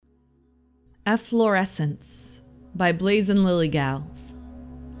Efflorescence by Blazin' Lily Gals.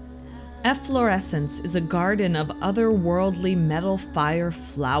 Efflorescence is a garden of otherworldly metal fire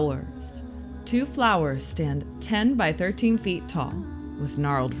flowers. 2 flowers stand 10 by 13 feet tall, with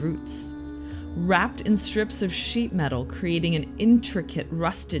gnarled roots, wrapped in strips of sheet metal, creating an intricate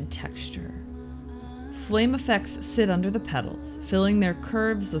rusted texture. Flame effects sit under the petals, filling their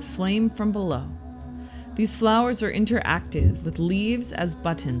curves with flame from below. These flowers are interactive, with leaves as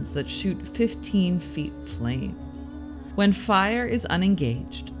buttons that shoot 15 feet flames. When fire is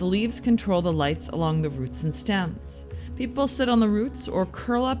unengaged, the leaves control the lights along the roots and stems. People sit on the roots or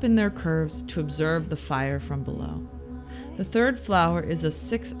curl up in their curves to observe the fire from below. The 3rd flower is a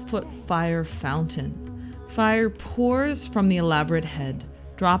 6-foot fire fountain. Fire pours from the elaborate head,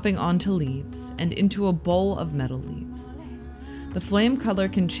 dropping onto leaves and into a bowl of metal leaves. The flame color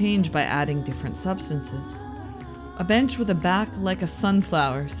can change by adding different substances. A bench with a back like a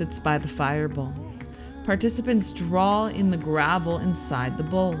sunflower sits by the fire bowl. Participants draw in the gravel inside the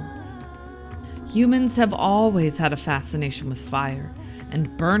bowl. Humans have always had a fascination with fire,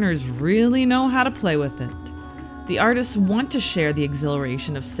 and burners really know how to play with it. The artists want to share the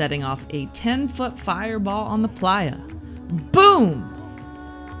exhilaration of setting off a 10-foot fireball on the playa. Boom!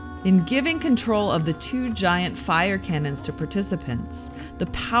 In giving control of the 2 giant fire cannons to participants, the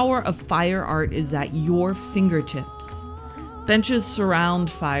power of fire art is at your fingertips. Benches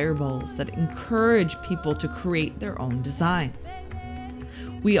surround fire bowls that encourage people to create their own designs.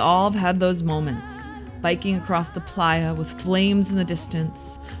 We all have had those moments, biking across the playa with flames in the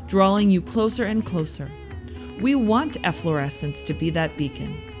distance, drawing you closer and closer. We want Efflorescence to be that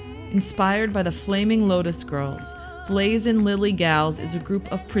beacon. Inspired by the Flaming Lotus Girls, Blazin' Lily Gals is a group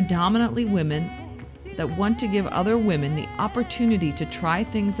of predominantly women that want to give other women the opportunity to try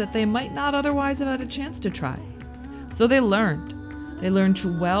things that they might not otherwise have had a chance to try. So they learned. They learned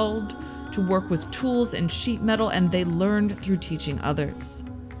to weld, to work with tools and sheet metal, and they learned through teaching others.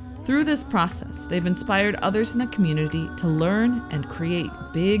 Through this process, they've inspired others in the community to learn and create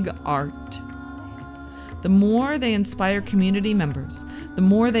big art. The more they inspire community members, the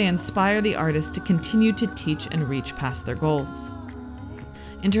more they inspire the artists to continue to teach and reach past their goals.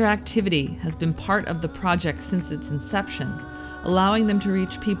 Interactivity has been part of the project since its inception, allowing them to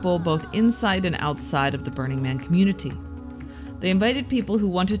reach people both inside and outside of the Burning Man community. They invited people who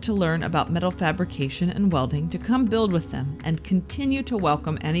wanted to learn about metal fabrication and welding to come build with them and continue to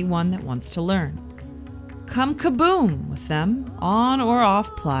welcome anyone that wants to learn. Come kaboom with them on or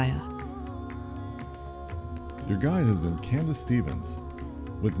off playa. Your guide has been Candace Stevens,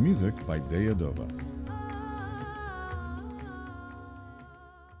 with music by Deadova.